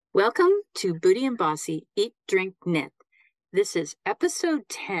Welcome to Bootie and Bossy Eat, Drink, Knit. This is episode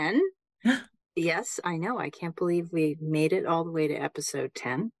 10. Yes, I know. I can't believe we made it all the way to episode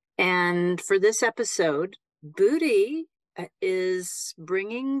 10. And for this episode, Bootie is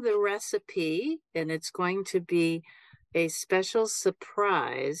bringing the recipe, and it's going to be a special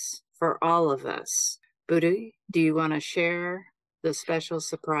surprise for all of us. Bootie, do you want to share the special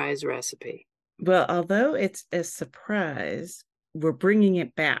surprise recipe? Well, although it's a surprise, we're bringing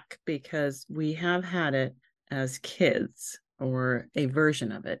it back because we have had it as kids or a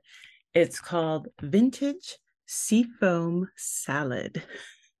version of it. It's called vintage seafoam salad.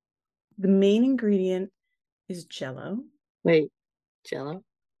 The main ingredient is jell-o. Wait, Jello?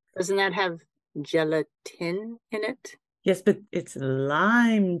 Doesn't that have gelatin in it? Yes, but it's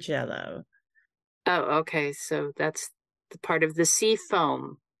lime jell-o. Oh, okay. So that's the part of the sea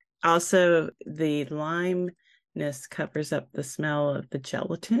foam. Also, the limeness covers up the smell of the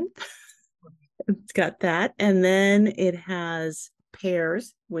gelatin. It's got that. And then it has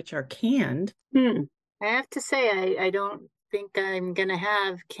pears, which are canned. I have to say, I don't think I'm gonna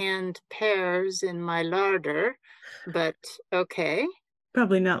have canned pears in my larder, but okay.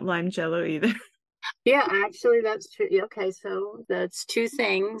 Probably not lime jello either. Yeah, actually, that's true. Yeah, okay, so that's two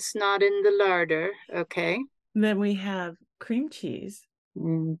things not in the larder. Okay. Then we have cream cheese.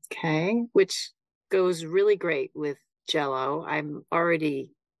 Okay, which goes really great with Jello. I'm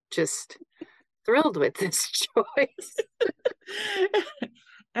already just thrilled with this choice.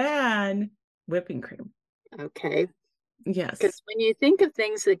 And whipping cream. Okay. Yes, Because when you think of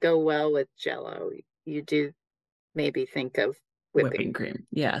things that go well with Jello, you do maybe think of whipping whipping. cream.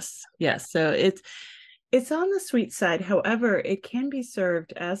 Yes, yes. So it's on the sweet side. However, it can be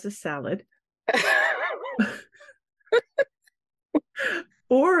served as a salad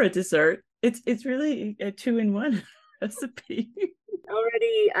or a dessert. It's really a two-in-one recipe.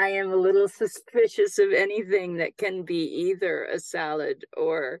 Already, I am a little suspicious of anything that can be either a salad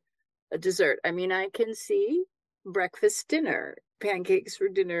or a dessert. I mean, I can see breakfast, dinner, pancakes for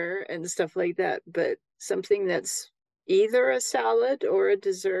dinner, and stuff like that, but something that's either a salad or a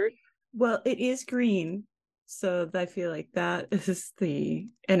dessert. Well, it is green, so I feel like that is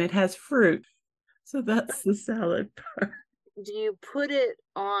and it has fruit. So that's the salad part. Do you put it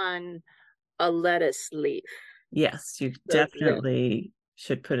on a lettuce leaf? Yes, you So that definitely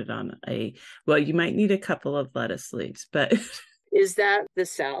should put it on well, you might need a couple of lettuce leaves, but is that the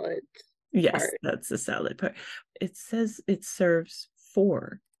salad yes, part? that's the salad part. It says it serves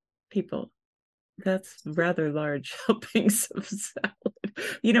 4 people. That's rather large helpings of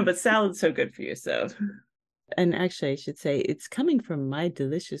salad. But salad's so good for you. So, and actually, I should say it's coming from Oh,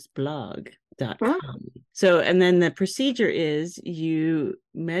 mydeliciousblog.com. So, and then the procedure is you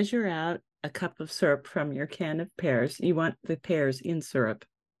measure out a cup of syrup from your can of pears. You want the pears in syrup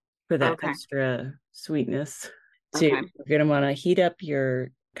for that okay, extra sweetness. So, okay, you're going to want to heat up your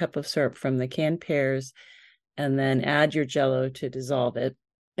cup of syrup from the canned pears and then add your jello to dissolve it.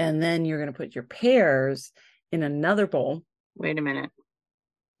 And then you're going to put your pears in another bowl. wait a minute.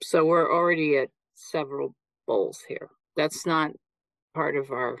 So we're already at several bowls here. That's not part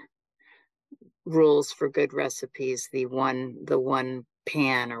of our rules for good recipes, the one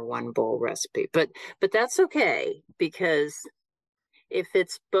pan or one bowl recipe. But that's okay because if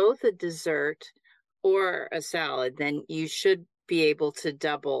it's both a dessert or a salad, then you should be able to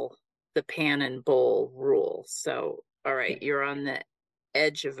double the pan and bowl rule. So, all right, you're on the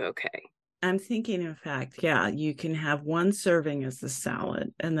edge of okay. I'm thinking, in fact, yeah, you can have one serving as the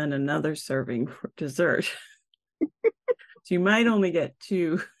salad and then another serving for dessert. So you might only get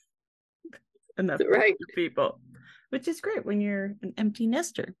two, enough for Right. 2 people, which is great when you're an empty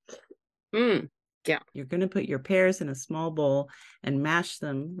nester. Mm, yeah. You're going to put your pears in a small bowl and mash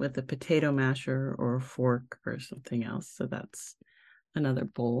them with a potato masher or a fork or something else. So that's another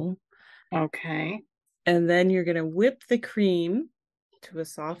bowl. Okay. And then you're going to whip the cream to a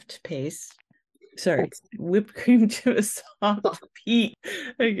soft paste. Sorry, That's whipped cream to a soft peak.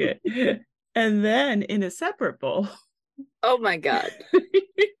 Okay. And then in a separate bowl, oh my God.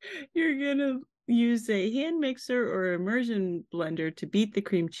 you're going to use a hand mixer or immersion blender to beat the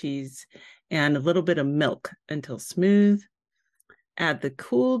cream cheese and a little bit of milk until smooth. Add the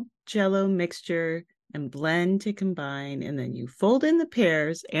cooled jello mixture and blend to combine. And then you fold in the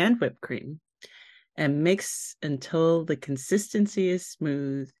pears and whipped cream and mix until the consistency is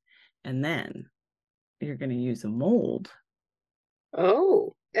smooth. And then you're going to use a mold.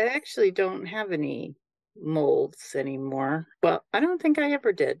 Oh, I actually don't have any molds anymore. Well, I don't think I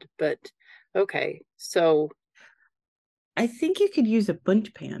ever did, but okay. So, I think you could use a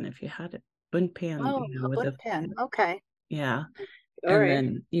bundt pan if you had a bundt pan, oh, a with butt pen. Okay. yeah. All And right.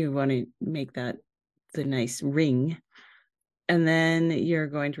 then you want to make that the nice ring. And then you're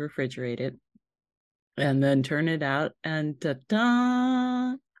going to refrigerate it and then turn it out and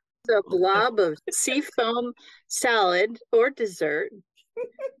ta-da! A blob of seafoam salad or dessert.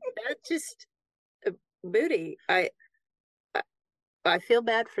 That just, Booty, I feel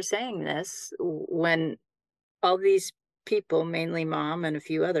bad for saying this when all these people, mainly mom and a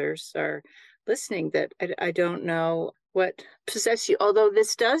few others, are listening, that I don't know what possessed you. Although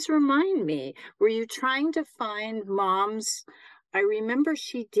this does remind me, were you trying to find mom's? I remember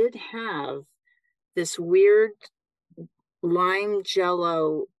she did have this weird lime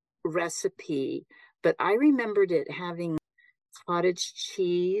jello recipe, but I remembered it having cottage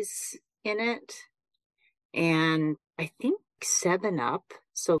cheese in it, and I think 7 Up.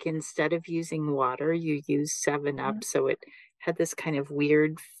 So instead of using water, you use 7 Up. So it had this kind of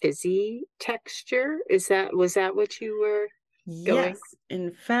weird fizzy texture. Was that what you were going? Yes,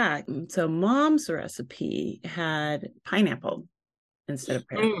 in fact, so mom's recipe had pineapple instead of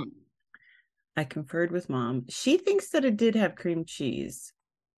pear. Mm. I conferred with mom. She thinks that it did have cream cheese,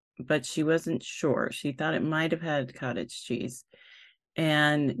 but she wasn't sure. She thought it might have had cottage cheese.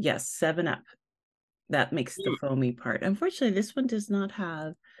 And yes, 7 Up. That makes the foamy part. Unfortunately, this one does not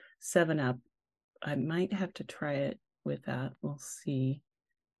have 7 Up. I might have to try it with that. We'll see.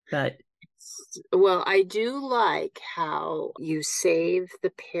 But Well, I do like how you save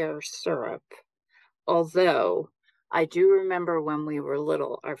the pear syrup. Although I do remember when we were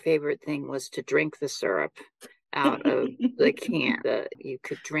little, our favorite thing was to drink the syrup out of the can. You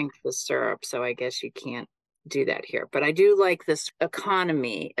could drink the syrup, so I guess you can't do that here. But I do like this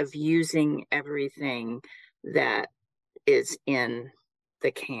economy of using everything that is in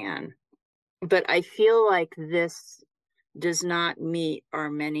the can. But I feel like this does not meet our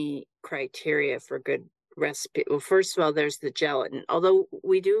many criteria for good recipe. Well, first of all, there's the gelatin, although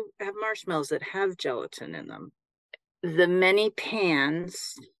we do have marshmallows that have gelatin in them. The many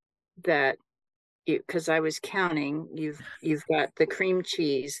pans that because I was counting, you've got the cream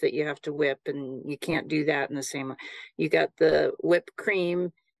cheese that you have to whip, and you can't do that in the same way. You got the whipped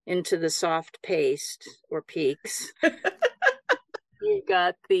cream into the soft paste or peaks. You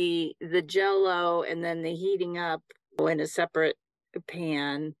got the jell-o and then the heating up in a separate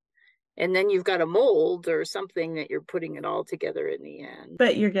pan. And then you've got a mold or something that you're putting it all together in the end.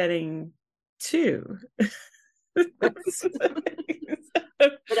 but you're getting two. But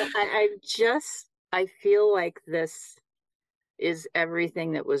I feel like this is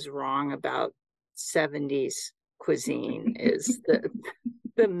everything that was wrong about 70s cuisine is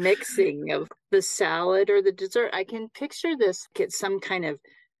the mixing of the salad or the dessert. I can picture this at some kind of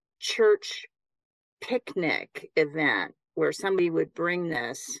church picnic event where somebody would bring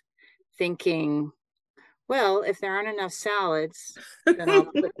this thinking, well, if there aren't enough salads, then I'll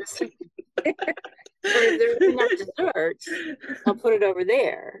put this or if there's enough desserts, I'll put it over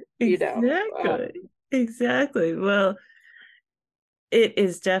there, you know. Exactly. Well, it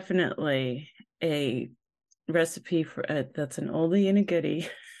is definitely a recipe for that's an oldie and a goodie.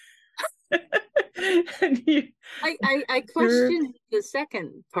 And I question the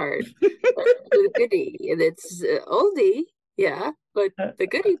second part, the goodie, and it's oldie, yeah, but the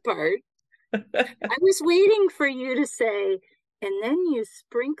goodie part, I was waiting for you to say, and then you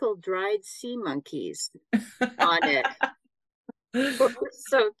sprinkle dried sea monkeys on it or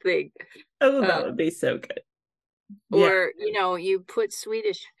something. Oh, that would be so good. Yeah. Or, you put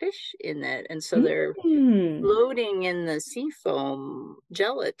Swedish fish in it, and so they're floating in the seafoam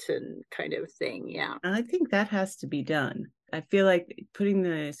gelatin kind of thing. Yeah. I think that has to be done. I feel like putting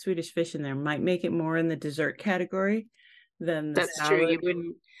the Swedish fish in there might make it more in the dessert category than the That's salad. true. You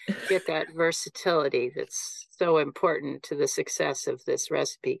wouldn't get that versatility that's so important to the success of this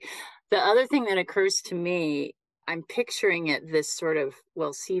recipe. The other thing that occurs to me, I'm picturing it this sort of,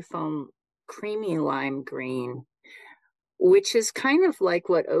 seafoam creamy lime green, which is kind of like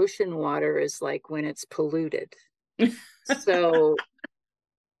what ocean water is like when it's polluted. So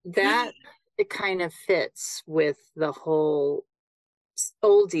that it kind of fits with the whole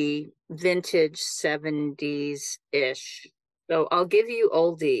oldie vintage 70s ish. So I'll give you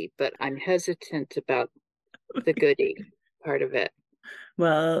oldie, but I'm hesitant about the goodie part of it.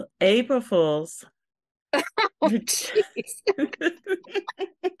 Well, April Fools. Oh, jeez. Yes,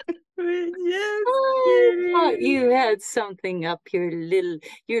 I thought you had something up your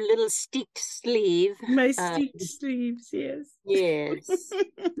little steeped sleeve. My steeped sleeves, yes. Yes.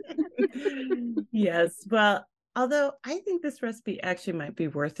 Yes. Well, although I think this recipe actually might be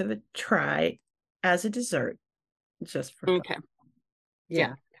worth of a try as a dessert, just for fun. Okay.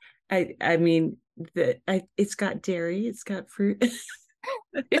 Yeah. I mean, it's got dairy, it's got fruit.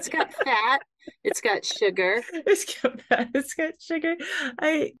 It's got fat, it's got sugar. It's got fat, it's got sugar.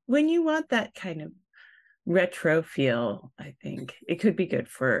 I When you want that kind of retro feel, I think it could be good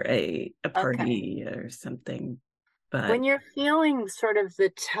for a Okay. party or something. But When you're feeling sort of the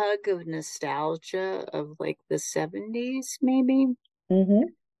tug of nostalgia of like the 70s, maybe, mhm.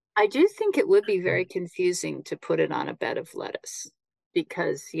 I do think it would be very confusing to put it on a bed of lettuce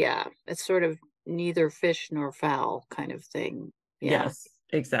because, yeah, it's sort of neither fish nor fowl kind of thing. Yeah. Yes,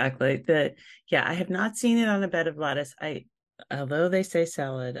 exactly. Yeah, I have not seen it on a bed of lettuce. Although they say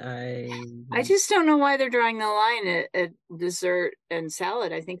salad, I just don't know why they're drawing the line at dessert and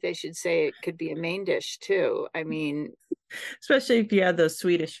salad. I think they should say it could be a main dish too. I mean, especially if you add those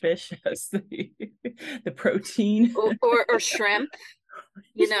Swedish fish as the protein. or shrimp,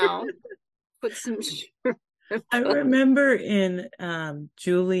 you know, put some shrimp I on. remember in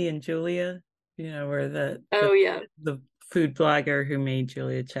Julie and Julia, where Oh yeah. the food blogger who made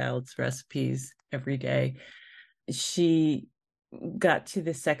Julia Child's recipes every day, she got to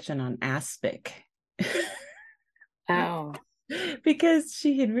the section on aspic Oh, because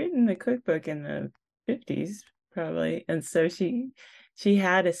she had written the cookbook in the 50s probably, and so she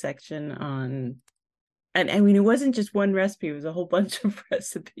had a section on, and I mean it wasn't just one recipe, it was a whole bunch of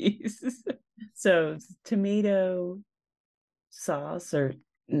recipes. So tomato sauce or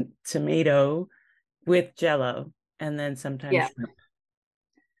tomato with jell-o, and then sometimes yeah. shrimp,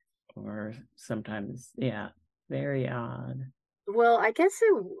 or sometimes, yeah, very odd. Well, I guess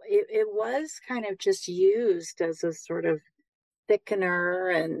it was kind of just used as a sort of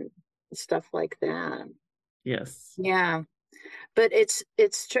thickener and stuff like that. Yes. Yeah, but it's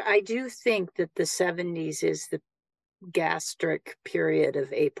true. I do think that the 70s is the gastric period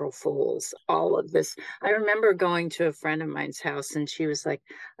of April Fools. All of this. I remember going to a friend of mine's house and she was like,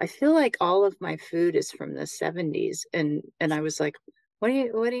 "I feel like all of my food is from the 70s." And I was like, "What do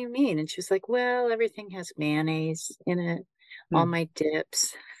you mean?" And she was like, "Well, everything has mayonnaise in it. All Hmm. my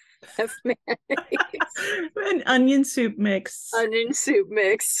dips have mayonnaise. An onion soup mix, Onion soup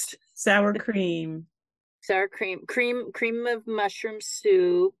mixed, sour cream. sour cream of mushroom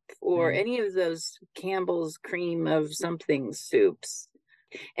soup, or Mm. any of those Campbell's cream of something soups,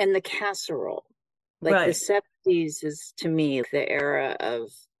 and the casserole. Like the Right. 70s is to me the era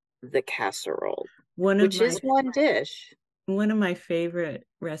of the casserole, One of which my is one dish. one of my favorite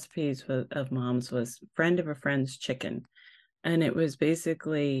recipes of mom's was friend of a friend's chicken, and it was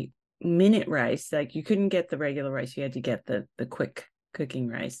basically minute rice. Like you couldn't get the regular rice, you had to get the quick cooking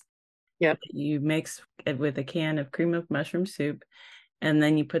rice. Yep. You mix it with a can of cream of mushroom soup, and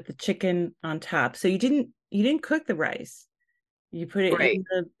then you put the chicken on top. So you didn't cook the rice. You put it Right.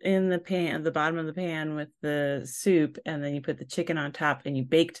 in the pan, the bottom of the pan with the soup, and then you put the chicken on top, and you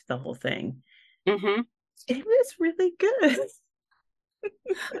baked the whole thing. Hmm. It was really good.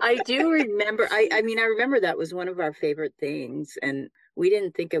 I do remember. I mean, I remember that was one of our favorite things, and we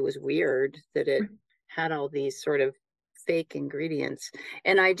didn't think it was weird that it had all these sort of fake ingredients.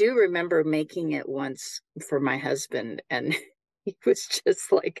 And I do remember making it once for my husband, and he was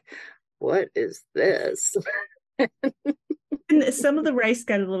just like, "What is this?" And some of the rice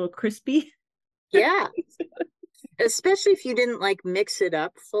got a little crispy. Yeah, especially if you didn't like mix it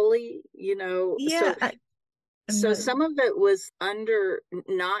up fully, you know. Yeah, So I'm so not some of it was under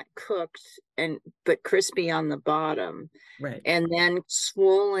not cooked and but crispy on the bottom, right. and then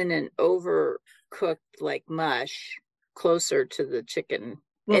swollen and overcooked like mush closer to the chicken.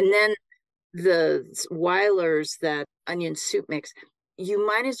 Well, And then the Weiler's, that onion soup mix, you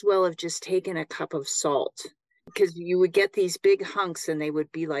might as well have just taken a cup of salt because you would get these big hunks and they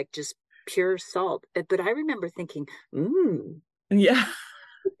would be like just pure salt. But I remember thinking, yeah,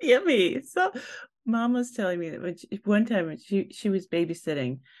 yummy. So, mom was telling me that one time when she was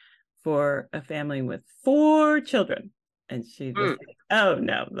babysitting for a family with 4 children, and she was mm, like, "Oh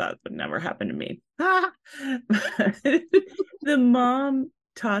no, that would never happen to me." The mom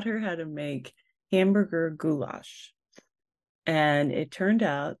taught her how to make hamburger goulash. And it turned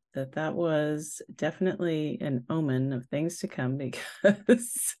out that that was definitely an omen of things to come,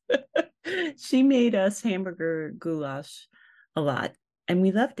 because she made us hamburger goulash a lot, and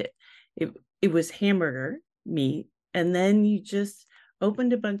we loved it. It was hamburger meat, and then you just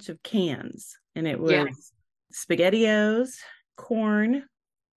opened a bunch of cans, and it yeah, was SpaghettiOs, corn,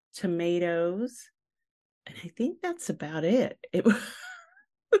 tomatoes, and I think that's about it. It was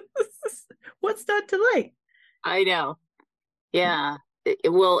what's not to like? I know. Yeah.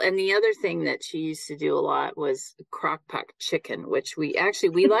 Well, and the other thing that she used to do a lot was crock pot chicken, which we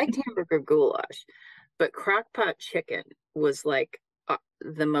liked hamburger goulash, but crock pot chicken was like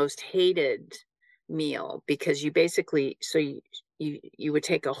the most hated meal because you basically, you would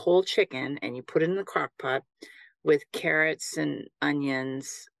take a whole chicken and you put it in the crock pot with carrots and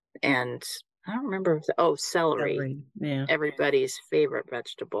onions and I don't remember, celery, Celery. Yeah. everybody's favorite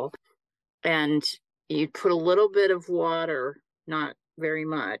vegetable. And you'd put a little bit of water, not very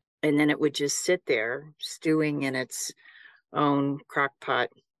much, and then it would just sit there stewing in its own crock pot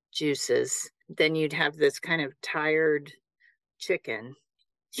juices. Then you'd have this kind of tired chicken.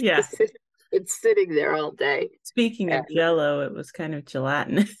 Yeah. It's sitting there all day. Speaking of And jell-o, it was kind of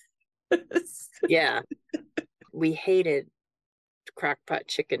gelatinous. yeah, we hated crockpot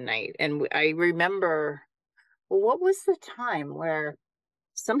chicken night. And I remember, well, what was the time where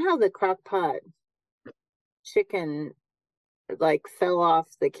somehow the crockpot chicken like fell off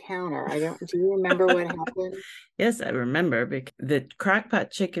the counter? Do you remember what happened? Yes, I remember because the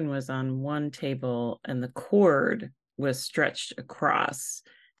crockpot chicken was on one table and the cord was stretched across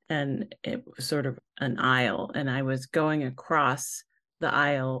and it was sort of an aisle. And I was going across the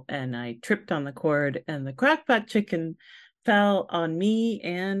aisle and I tripped on the cord and the crockpot chicken fell on me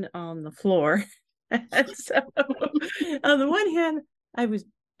and on the floor. And so on the one hand, I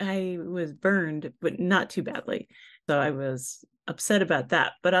was burned, but not too badly. So I was upset about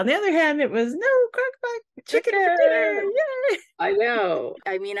that. But on the other hand, it was no crockpot chicken for dinner. Yay! I know.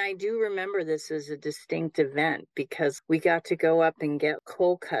 I mean, I do remember this as a distinct event because we got to go up and get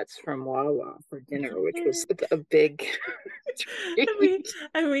cold cuts from Wawa for dinner, which was a big treat.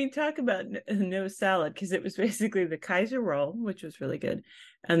 I mean, talk about no salad because it was basically the Kaiser roll, which was really good,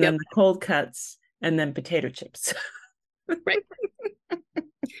 and then Yep. the cold cuts, and then potato chips. Right.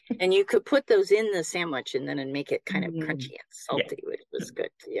 And you could put those in the sandwich and then make it kind of crunchy and Yeah, salty, which was good.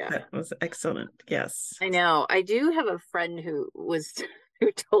 Yeah. that was excellent. Yes. I know. I do have a friend who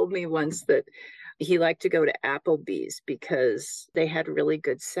told me once that he liked to go to Applebee's because they had really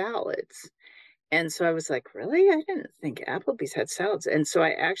good salads. And so I was like, really? I didn't think Applebee's had salads. And so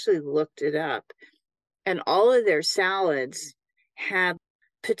I actually looked it up, and all of their salads had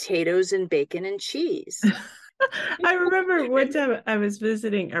potatoes and bacon and cheese. I remember one time I was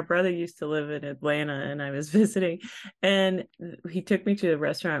visiting, our brother used to live in Atlanta, and I was visiting, and he took me to a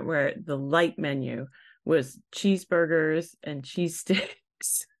restaurant where the light menu was cheeseburgers and cheese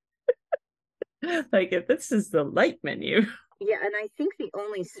sticks. Like, if this is the light menu. Yeah, and I think the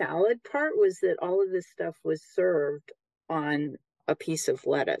only salad part was that all of this stuff was served on a piece of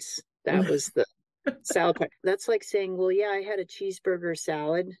lettuce. That was the salad part. That's like saying, well, yeah, I had a cheeseburger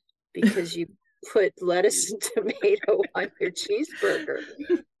salad because you put lettuce and tomato on your cheeseburger.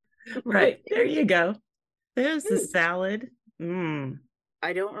 Right. There you go. There's the salad. Mm.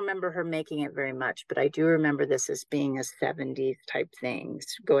 I don't remember her making it very much, but I do remember this as being a 70s type thing.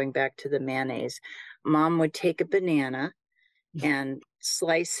 Going back to the mayonnaise, Mom would take a banana and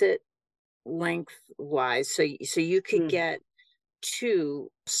slice it lengthwise so you could get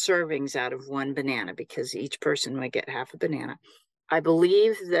two servings out of one banana because each person would get half a banana. I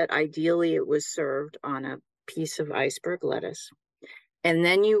believe that ideally it was served on a piece of iceberg lettuce. And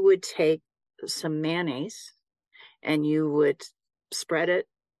then you would take some mayonnaise and you would spread it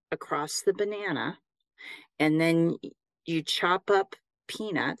across the banana. And then you chop up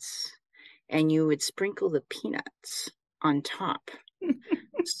peanuts and you would sprinkle the peanuts on top.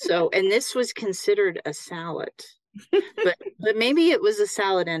 So, and this was considered a salad, but maybe it was a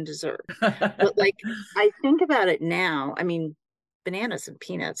salad and dessert. But like, I think about it now, I mean, bananas and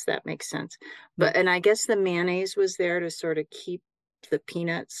peanuts, that makes sense. But, and I guess the mayonnaise was there to sort of keep the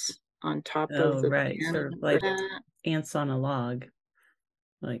peanuts on top of the right. banana. Sort of like ants on a log,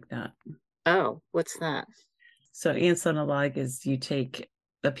 like that. Oh, what's that? So ants on a log is you take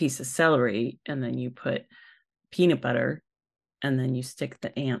a piece of celery and then you put peanut butter and then you stick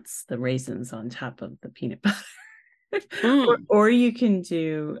the raisins on top of the peanut butter. Or you can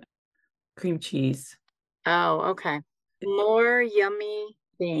do cream cheese. Oh, okay. More yummy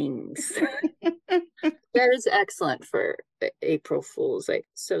things. That is excellent for April Fool's.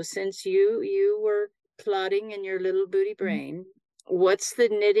 So since you were plotting in your little booty brain, what's the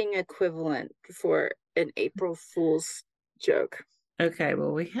knitting equivalent for an April Fool's joke? Okay,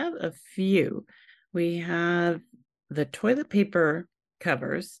 well, we have a few. We have the toilet paper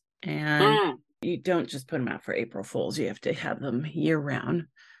covers, and you don't just put them out for April Fools. You have to have them year round.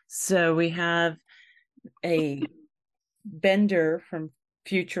 So we have a bender from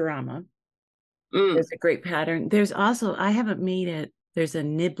Futurama. There's a great pattern. There's also, I haven't made it, there's a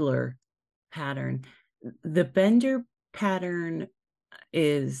nibbler pattern. The bender pattern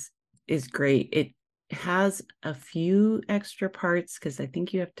is great. It has a few extra parts because I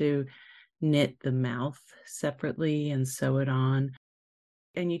think you have to knit the mouth separately and sew it on.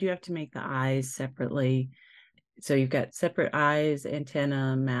 And you do have to make the eyes separately. So you've got separate eyes,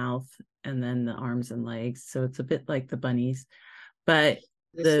 antenna, mouth, and then the arms and legs. So it's a bit like the bunnies. But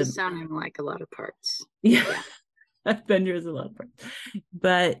This is the sounding like a lot of parts. yeah, Yeah. Bender is a lot of fun.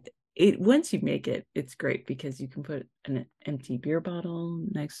 But it once you make it, it's great because you can put an empty beer bottle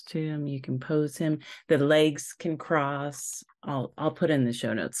next to him. You can pose him. The legs can cross. I'll put in the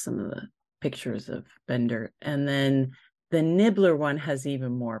show notes some of the pictures of Bender. And then the nibbler one has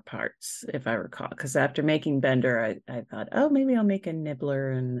even more parts, if I recall. Because after making Bender, I thought, oh, maybe I'll make a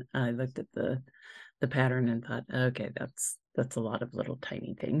nibbler. And I looked at the pattern and thought, okay, that's a lot of little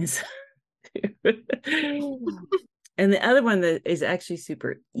tiny things. And the other one that is actually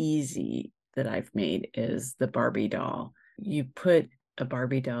super easy that I've made is the Barbie doll. You put a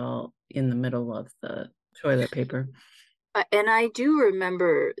Barbie doll in the middle of the toilet paper. And I do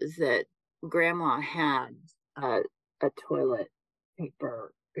remember that Grandma had a, a toilet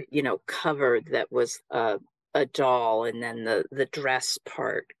paper, cover that was a doll, and then the dress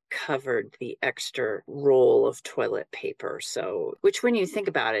part covered the extra roll of toilet paper. So, which when you think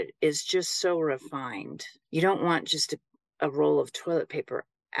about it, is just so refined. You don't want just a roll of toilet paper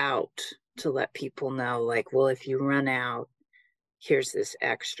out to let people know, like, well, if you run out, here's this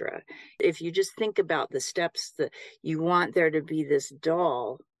extra. If you just think about the steps that you want there to be this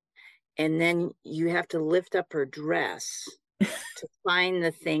doll, and then you have to lift up her dress to find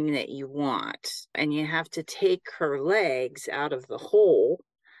the thing that you want, and you have to take her legs out of the hole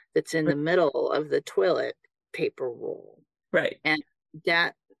that's in the middle of the toilet paper roll. Right. And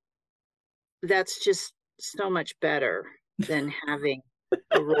that that's just so much better than having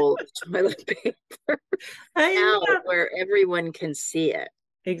a roll of toilet paper I out know. where everyone can see it.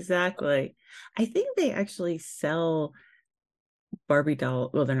 Exactly. I think they actually sell Barbie doll.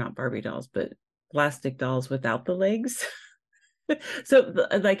 Well, they're not Barbie dolls, but plastic dolls without the legs. So,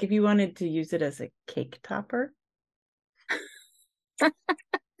 like, if you wanted to use it as a cake topper,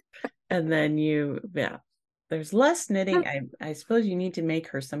 and then yeah, there's less knitting. I suppose you need to make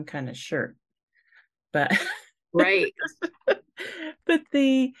her some kind of shirt, but Right. but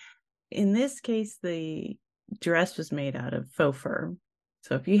in this case, the dress was made out of faux fur.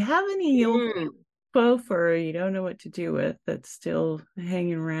 So if you have any old Mm. faux fur you don't know what to do with that's still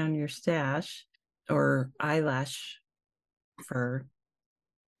hanging around your stash, or eyelash fur,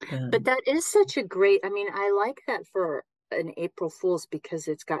 But then that is such a great, I mean, I like that for an April Fool's because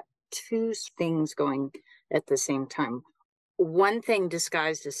it's got two things going at the same time. One thing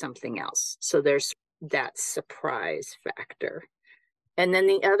disguised as something else. So there's that surprise factor. And then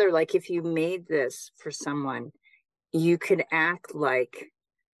the other, like if you made this for someone, you could act like,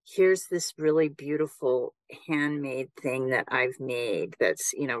 here's this really beautiful handmade thing that I've made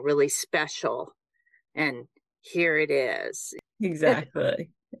that's, really special. And here it is. exactly.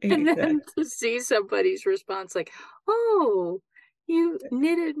 And Exactly. then to see somebody's response, like, oh, you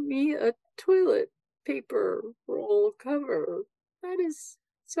knitted me a toilet paper roll cover. That is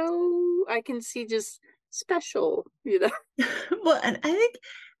so, I can see just special. Well, and I think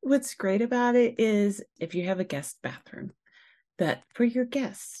what's great about it is if you have a guest bathroom, that for your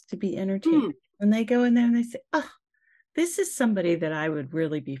guests to be entertained Hmm. when they go in there and they say, oh, this is somebody that I would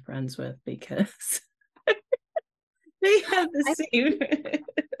really be friends with because they have the I, same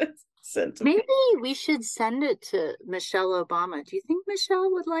sense of maybe we should send it to Michelle Obama. Do you think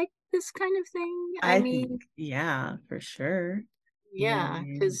Michelle would like this kind of thing? I I think, mean, yeah, for sure. yeah,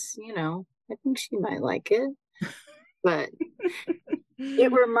 They because, I think she might like it. But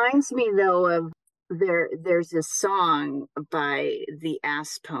it reminds me though of there's a song by the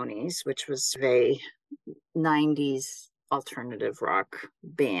Ass Ponies, which was a 90s alternative rock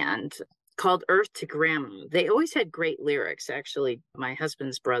band called Earth to Grandma. They always had great lyrics. Actually, my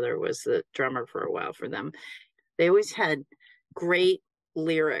husband's brother was the drummer for a while for them. They always had great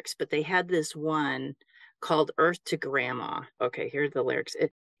lyrics, but they had this one called Earth to Grandma. Okay, here are the lyrics.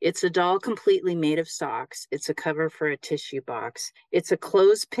 It's a doll completely made of socks. It's a cover for a tissue box. It's a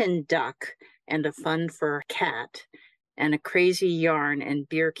clothespin duck and a fun fur cat and a crazy yarn and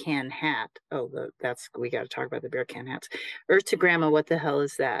beer can hat. Oh, we got to talk about the beer can hats. Earth to Grandma, what the hell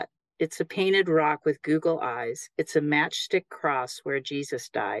is that? It's a painted rock with Google eyes. It's a matchstick cross where Jesus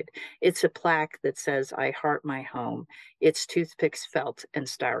died. It's a plaque that says, I heart my home. It's toothpicks, felt, and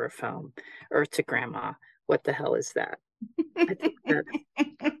styrofoam. Earth to Grandma, what the hell is that? I think that.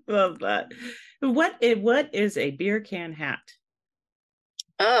 love that. What is a beer can hat?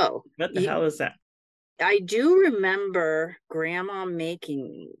 Oh, What the hell is that? I do remember Grandma making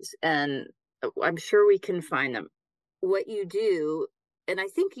these, and I'm sure we can find them. What you do and I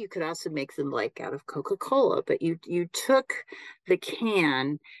think you could also make them like out of Coca-Cola, but you took the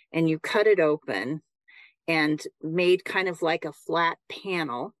can and you cut it open and made kind of like a flat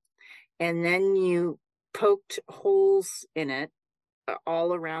panel, and then you poked holes in it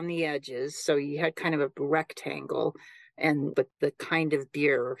all around the edges. So you had kind of a rectangle, and but the kind of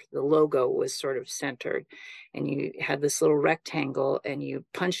beer, the logo was sort of centered. And you had this little rectangle and you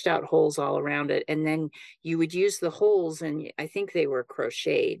punched out holes all around it. And then you would use the holes, and I think they were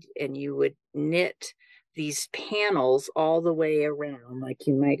crocheted, and you would knit these panels all the way around. Like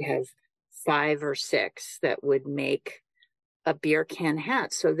you might have 5 or 6 that would make a beer can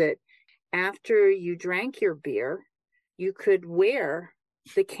hat, so that after you drank your beer, you could wear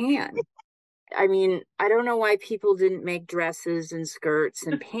the can. I mean, I don't know why people didn't make dresses and skirts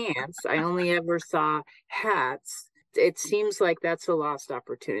and pants. I only ever saw hats. It seems like that's a lost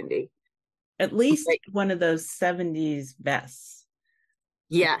opportunity. At least Like, one of those 70s vests.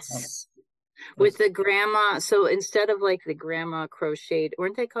 yes. With the grandma, so instead of like the grandma crocheted,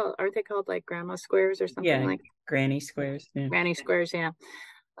 aren't they called like grandma squares or something Yeah, like granny squares. Yeah. granny squares? Yeah.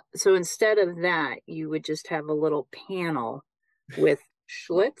 So instead of that, you would just have a little panel with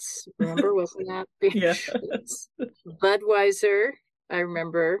Schlitz. Remember, wasn't that big Yeah. Schlitz? Budweiser, I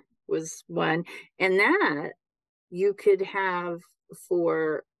remember, was one. And that you could have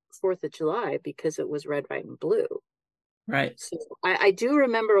for 4th of July because it was red, white, and blue. Right. So I do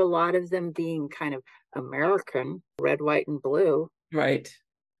remember a lot of them being kind of American, red, white, and blue. Right.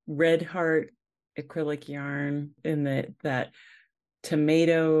 Red Heart acrylic yarn in that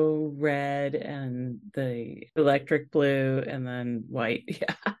tomato red and the electric blue and then white.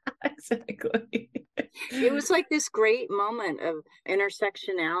 Yeah, exactly. It was like this great moment of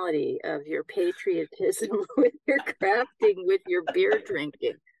intersectionality of your patriotism with your crafting, with your beer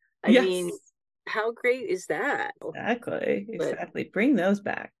drinking. I Yes, mean, how great is that? exactly. But Exactly. Bring those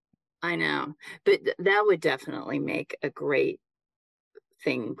back. I know, but that would definitely make a great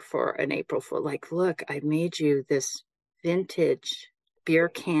thing for an April Fool. Like, look, I made you this vintage beer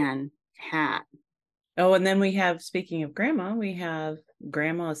can hat. Oh, and then we have, speaking of grandma, we have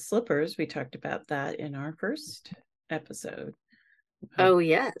grandma's slippers. We talked about that in our first episode. Oh,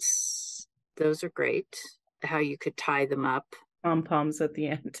 yes, those are great. How you could tie them up. Pom poms at the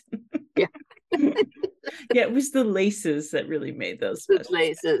end. Yeah. Yeah, it was the laces that really made those The special.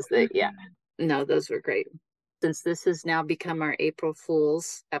 places that, yeah. No, those were great. Since this has now become our April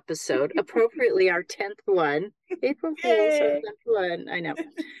Fool's episode, appropriately our 10th one. April Fool's, our Yay! 10th one. I know.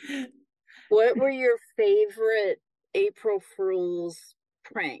 What were your favorite April Fool's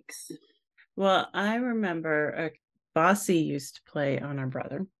pranks? Well, I remember Bossy used to play on our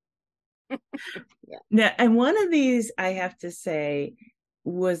brother. Yeah. Now, and one of these, I have to say,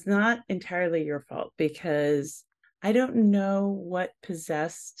 was not entirely your fault because I don't know what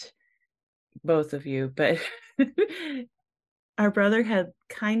possessed both of you, but our brother had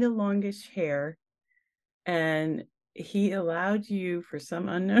kind of longish hair and he allowed you, for some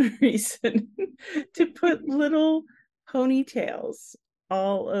unknown reason, to put little ponytails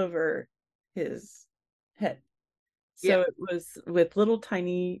all over his head. Yeah. So it was with little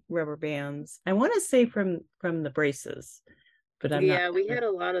tiny rubber bands. I want to say from the braces, but I'm not Yeah, we sure. had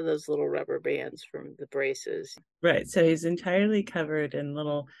a lot of those little rubber bands from the braces. Right. So he's entirely covered in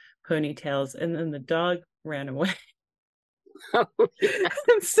little ponytails, and then the dog ran away. Oh, yeah.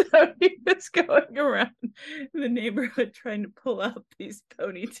 And so he was going around the neighborhood trying to pull out these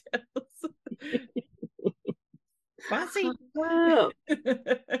ponytails. Bossy. Oh,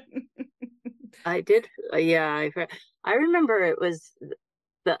 I did. Yeah, I remember it was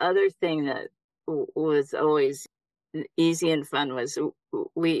the other thing that was always easy and fun was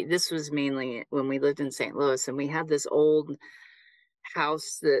this was mainly when we lived in St. Louis, and we had this old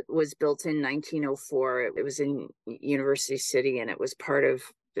house that was built in 1904. It was in University City, and it was part of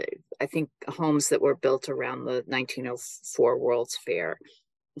I think homes that were built around the 1904 World's Fair.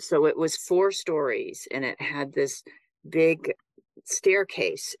 So it was 4 stories, and it had this big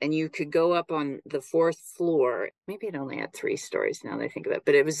staircase, and you could go up on the 4th floor. Maybe it only had 3 stories now that I think of it,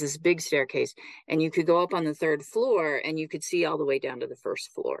 but it was this big staircase, and you could go up on the 3rd floor and you could see all the way down to the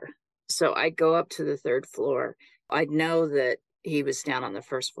 1st floor. So I'd go up to the 3rd floor. I'd know that he was down on the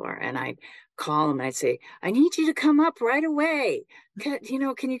 1st floor, and I'd call him and I'd say, I need you to come up right away. Can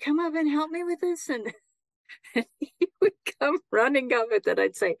you come up and help me with this? And he would come running up, and then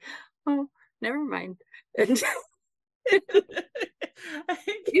I'd say, oh, never mind. And it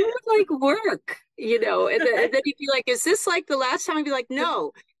would like work, and then he'd be like, is this like the last time? I'd be like,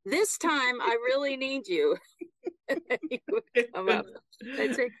 no, this time I really need you. And then he would come up.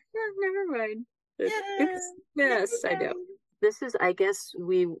 I'd say, never mind. Yeah. Yes, I know. this is, I guess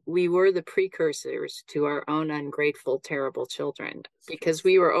we were the precursors to our own ungrateful, terrible children because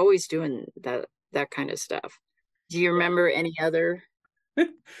we were always doing that kind of stuff. Do you remember any other?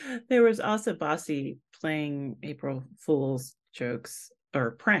 There was also Bossy playing April Fool's jokes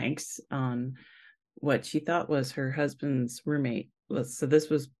or pranks on what she thought was her husband's roommate. So this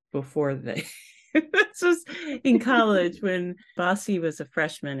was before they this was in college when Bossy was a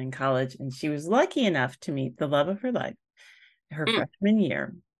freshman in college, and she was lucky enough to meet the love of her life her Mm, freshman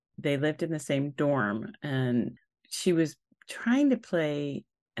year. They lived in the same dorm, and she was trying to play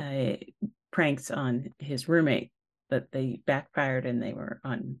pranks on his roommate, but they backfired and they were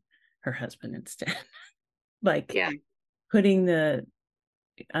on her husband instead. Like yeah. putting the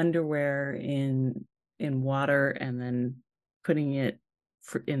underwear in water and then putting it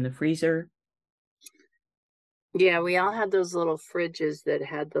in the freezer. Yeah, we all had those little fridges that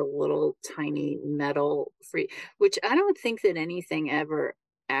had the little tiny metal free, which I don't think that anything ever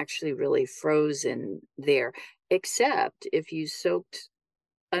actually really froze in there, except if you soaked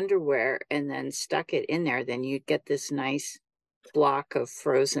underwear and then stuck it in there, then you'd get this nice block of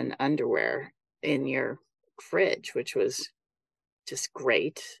frozen underwear in your fridge, which was just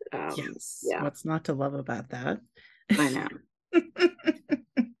great. Yes, Yeah, what's not to love about that? I know.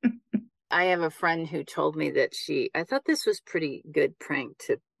 I have a friend who told me that I thought this was pretty good prank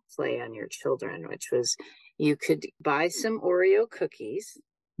to play on your children, which was you could buy some Oreo cookies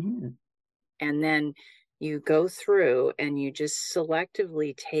Mm. and then you go through and you just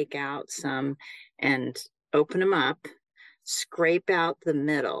selectively take out some and open them up, scrape out the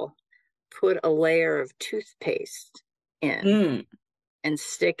middle, put a layer of toothpaste in Mm. and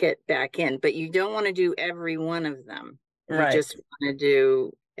stick it back in. But you don't want to do every one of them. You Right. just want to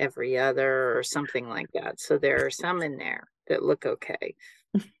do every other or something like that. So there are some in there that look okay.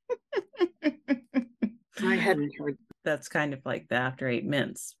 I hadn't heard. That's kind of like the after eight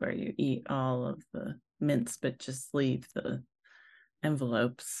mints, where you eat all of the mints but just leave the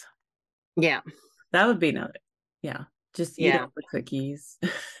envelopes. Yeah, That would be another. Yeah, just eat yeah. all the cookies.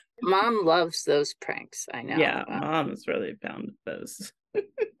 Mom loves those pranks. I know. Yeah, mom is really fond of those.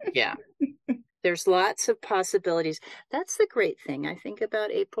 Yeah. There's lots of possibilities. That's the great thing I think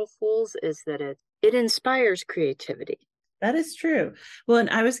about April Fools is that it inspires creativity. That is true. Well, and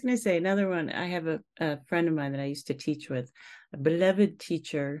I was going to say another one. I have a friend of mine that I used to teach with, a beloved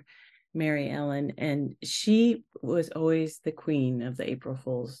teacher, Mary Ellen, and she was always the queen of the April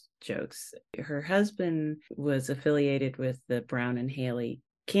Fool's jokes. Her husband was affiliated with the Brown and Haley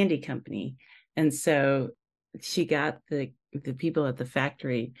Candy Company, and so she got the people at the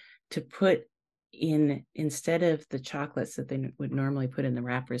factory to put in, instead of the chocolates that they would normally put in the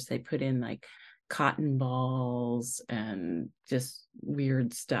wrappers, they put in like cotton balls and just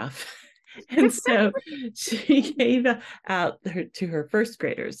weird stuff. And so she gave out to her first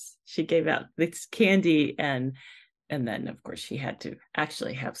graders. She gave out this candy, and then of course she had to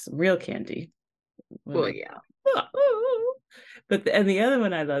actually have some real candy. Well, yeah. But and the other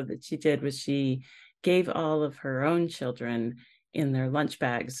one I love that she did was she gave all of her own children in their lunch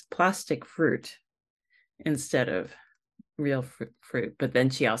bags plastic fruit instead of real fruit. But then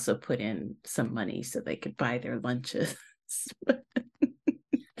she also put in some money so they could buy their lunches.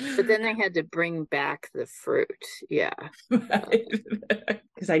 But then they had to bring back the fruit. Yeah.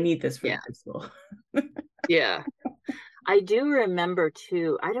 Because I need this for Yeah. school. Yeah. I do remember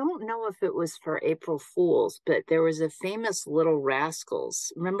too. I don't know if it was for April Fools, but there was a famous Little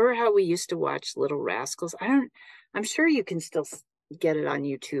Rascals. Remember how we used to watch Little Rascals? I'm sure you can still get it on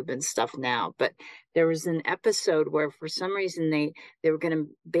YouTube and stuff now, but there was an episode where for some reason they were going to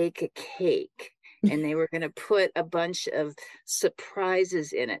bake a cake and they were going to put a bunch of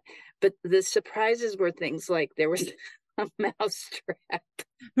surprises in it. But the surprises were things like there was a mouse trap.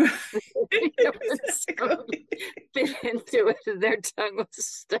 Exactly. Bit into it and their tongue was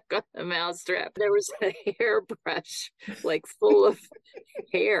stuck on the mousetrap. There was a hairbrush like full of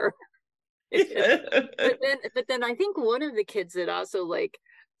hair. But then I think one of the kids had also like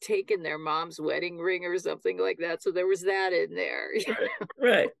taken their mom's wedding ring or something like that. So there was that in there.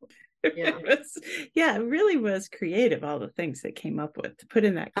 Right. Yeah. Yeah, it really was creative, all the things they came up with to put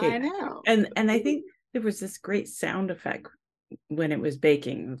in that cake. I know. And I think there was this great sound effect when it was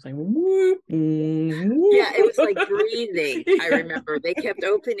baking. It was like whoop, whoop. Yeah, it was like breathing. I remember they kept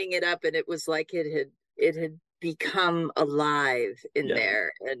opening it up and it was like it had become alive in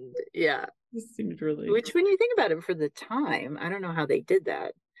there. And yeah. It seemed really Which when you think about it for the time, I don't know how they did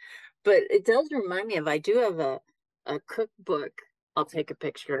that. But it does remind me of I do have a cookbook. I'll take a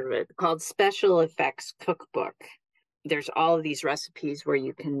picture of it called Special Effects Cookbook. there's all of these recipes where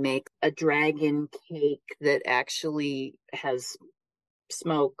you can make a dragon cake that actually has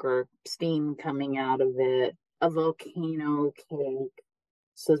smoke or steam coming out of it, a volcano cake.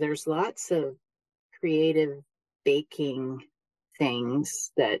 So there's lots of creative baking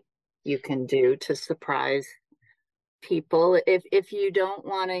things that you can do to surprise people. If you don't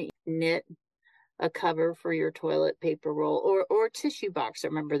want to knit a cover for your toilet paper roll or tissue box. I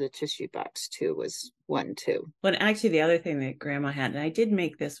remember the tissue box too was one too. But actually, the other thing that grandma had, and I did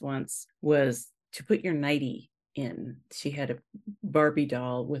make this once, was to put your nightie in. She had a Barbie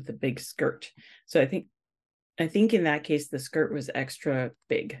doll with a big skirt. So I think in that case, the skirt was extra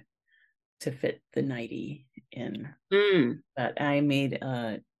big to fit the nightie in. But I made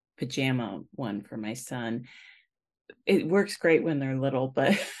a pajama one for my son. It works great when they're little,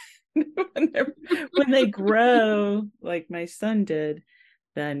 but when they grow, like my son did,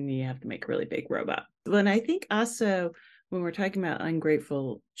 then you have to make a really big robot. And I think also when we're talking about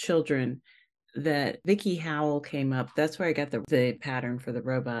ungrateful children, that Vicky Howell came up. That's where I got the pattern for the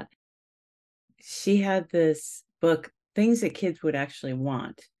robot. She had this book, Things That Kids Would Actually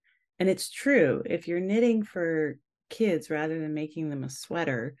Want. And it's true. If you're knitting for kids rather than making them a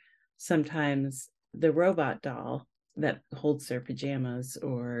sweater, sometimes the robot doll that holds their pajamas,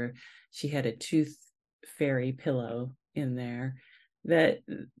 or she had a tooth fairy pillow in there, that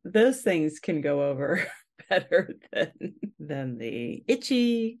those things can go over better than the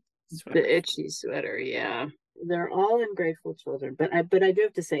itchy sweater. The itchy sweater, yeah. They're all ungrateful children, but I do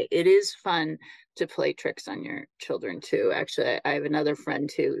have to say it is fun to play tricks on your children too. Actually, I have another friend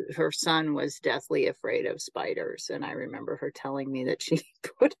too. Her son was deathly afraid of spiders, and I remember her telling me that she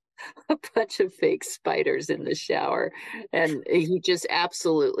put a bunch of fake spiders in the shower, and he just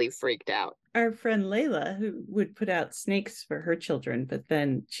absolutely freaked out. Our friend Layla, who would put out snakes for her children, but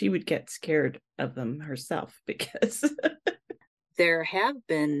then she would get scared of them herself because there have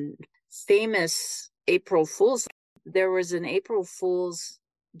been famous April Fools. There was an April Fool's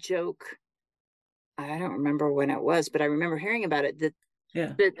joke. I don't remember when it was, but I remember hearing about it that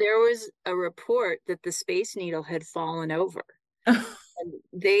there was a report that the Space Needle had fallen over. And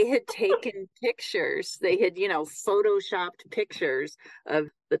they had taken pictures. They had, photoshopped pictures of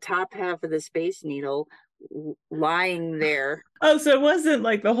the top half of the Space Needle lying there. Oh, so it wasn't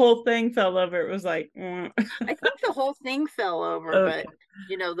like the whole thing fell over. It was like I think the whole thing fell over, okay.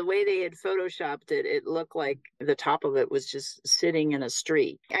 But the way they had photoshopped it, it looked like the top of it was just sitting in a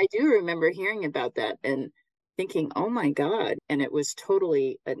street. I do remember hearing about that and thinking, oh my God. And it was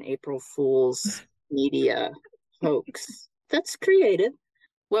totally an April Fool's media hoax. That's creative.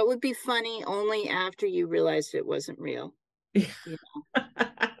 What would be funny only after you realized it wasn't real?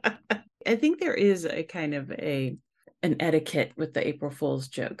 I think there is a kind of an etiquette with the April Fool's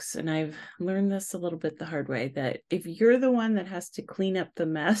jokes. And I've learned this a little bit the hard way, that if you're the one that has to clean up the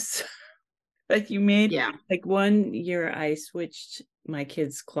mess that you made, like one year I switched my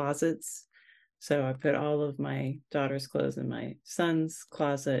kids' closets. So I put all of my daughter's clothes in my son's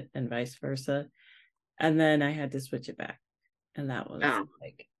closet and vice versa. And then I had to switch it back. And that was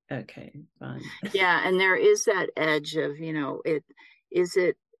like, okay, fine. Yeah. And there is that edge of, is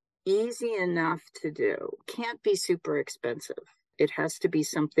it easy enough to do? Can't be super expensive. It has to be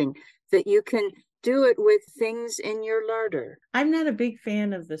something that you can do it with things in your larder. I'm not a big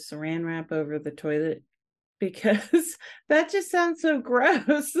fan of the saran wrap over the toilet because that just sounds so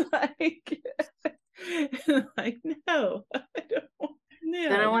gross. Like no, I don't. No.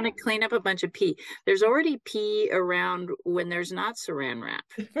 Then I want to clean up a bunch of pee. There's already pee around when there's not saran wrap.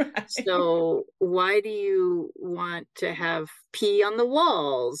 Right. So why do you want to have pee on the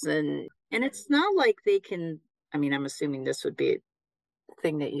walls? And it's not like they can, I'm assuming this would be a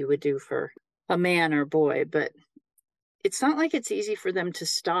thing that you would do for a man or boy, but it's not like it's easy for them to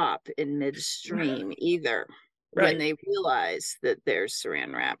stop in midstream either. Right. When they realize that there's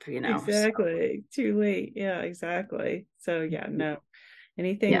saran wrap, Exactly. So. Too late. Yeah, exactly. So yeah, no.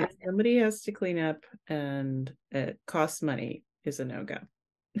 Anything that somebody has to clean up and it costs money is a no-go.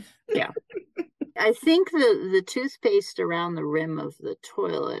 Yeah. I think the toothpaste around the rim of the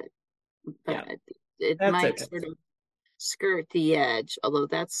toilet, but it might sort of skirt the edge, although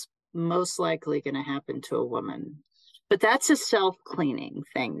that's most likely going to happen to a woman. But that's a self-cleaning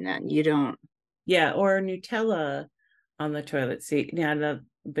thing then. You don't. Yeah, or Nutella on the toilet seat. Now, a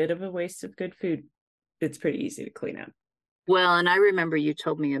bit of a waste of good food. It's pretty easy to clean up. Well, and I remember you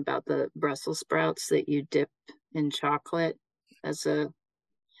told me about the Brussels sprouts that you dip in chocolate as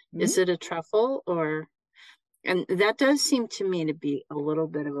is it a truffle or, and that does seem to me to be a little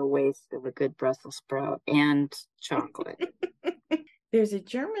bit of a waste of a good Brussels sprout and chocolate. There's a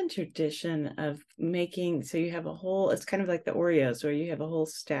German tradition of making, so you have a whole, it's kind of like the Oreos, where you have a whole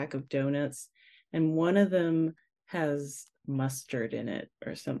stack of donuts, and one of them has mustard in it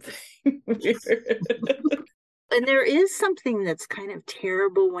or something weird. And there is something that's kind of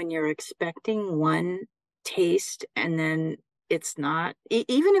terrible when you're expecting one taste and then it's not,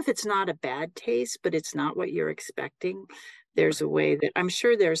 even if it's not a bad taste, but it's not what you're expecting. There's a way that I'm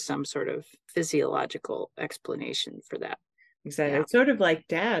sure there's some sort of physiological explanation for that. Exactly. Yeah. It's sort of like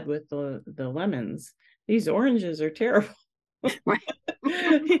Dad with the lemons. These oranges are terrible. Right.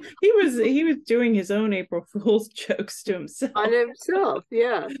 He was doing his own April Fool's jokes to himself. On himself.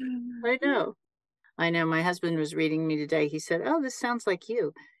 Yeah. I know. I know. My husband was reading me today. He said, "Oh, this sounds like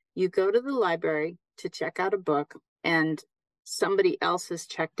you. You go to the library to check out a book, and somebody else has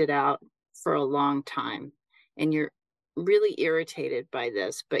checked it out for a long time, and you're really irritated by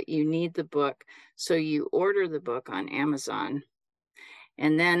this, but you need the book. So you order the book on Amazon,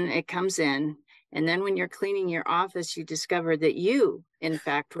 and then it comes in. And then when you're cleaning your office, you discover that you, in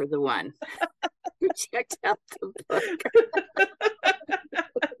fact, were the one who checked out the book."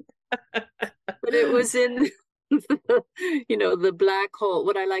 But it was in the black hole,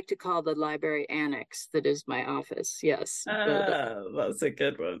 what I like to call the library annex that is my office. Yes. That's a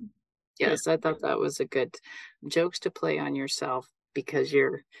good one. Yes, I thought that was a good jokes to play on yourself because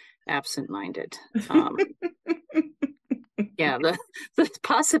you're absent-minded. Yeah, the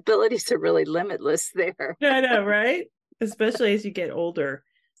possibilities are really limitless there. I know, right? Especially as you get older,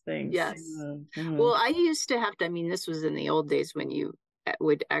 things. Yes. Well, I used to have to, I mean, this was in the old days when you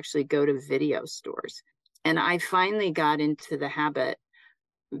would actually go to video stores. And I finally got into the habit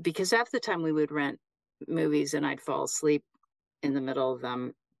because half the time we would rent movies and I'd fall asleep in the middle of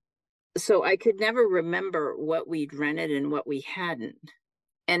them. So I could never remember what we'd rented and what we hadn't.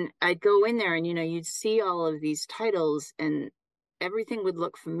 And I'd go in there and, you'd see all of these titles and everything would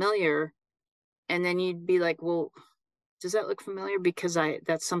look familiar. And then you'd be like, well, does that look familiar because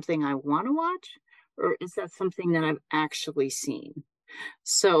that's something I want to watch? Or is that something that I've actually seen?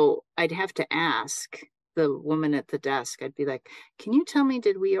 So I'd have to ask the woman at the desk. I'd be like, can you tell me,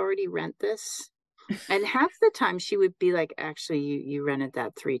 did we already rent this? And half the time she would be like, actually, you rented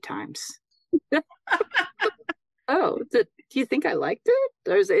that 3 times. Oh, do you think I liked it?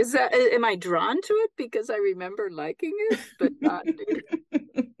 Or am I drawn to it because I remember liking it, but not?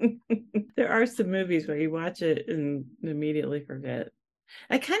 There are some movies where you watch it and immediately forget.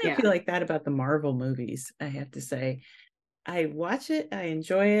 I kind of feel like that about the Marvel movies, I have to say. I watch it, I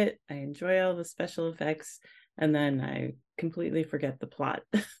enjoy all the special effects, and then I completely forget the plot.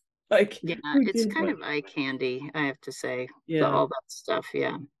 It's kind of eye candy, I have to say. Yeah. All that stuff,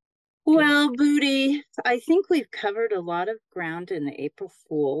 yeah. Well, Booty, I think we've covered a lot of ground in the April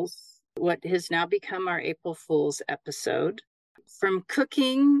Fools, what has now become our April Fools episode. From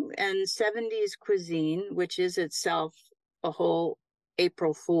cooking and 70s cuisine, which is itself a whole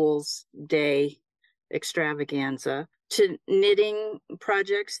April Fool's Day extravaganza, to knitting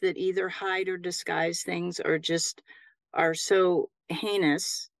projects that either hide or disguise things or just are so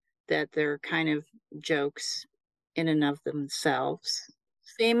heinous that they're kind of jokes in and of themselves.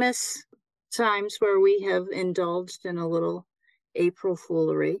 Famous times where we have indulged in a little April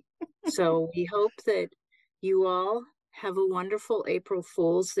foolery. So we hope that you all have a wonderful April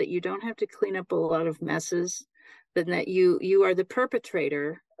Fools, that you don't have to clean up a lot of messes, but that you are the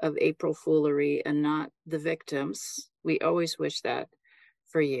perpetrator of April foolery and not the victims. We always wish that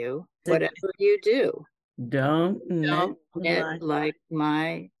for you. Whatever you do, don't knit like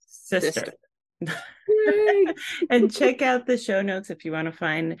my sister. And check out the show notes if you want to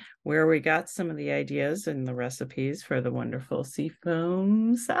find where we got some of the ideas and the recipes for the wonderful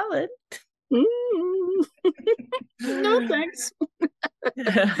seafoam salad. No thanks.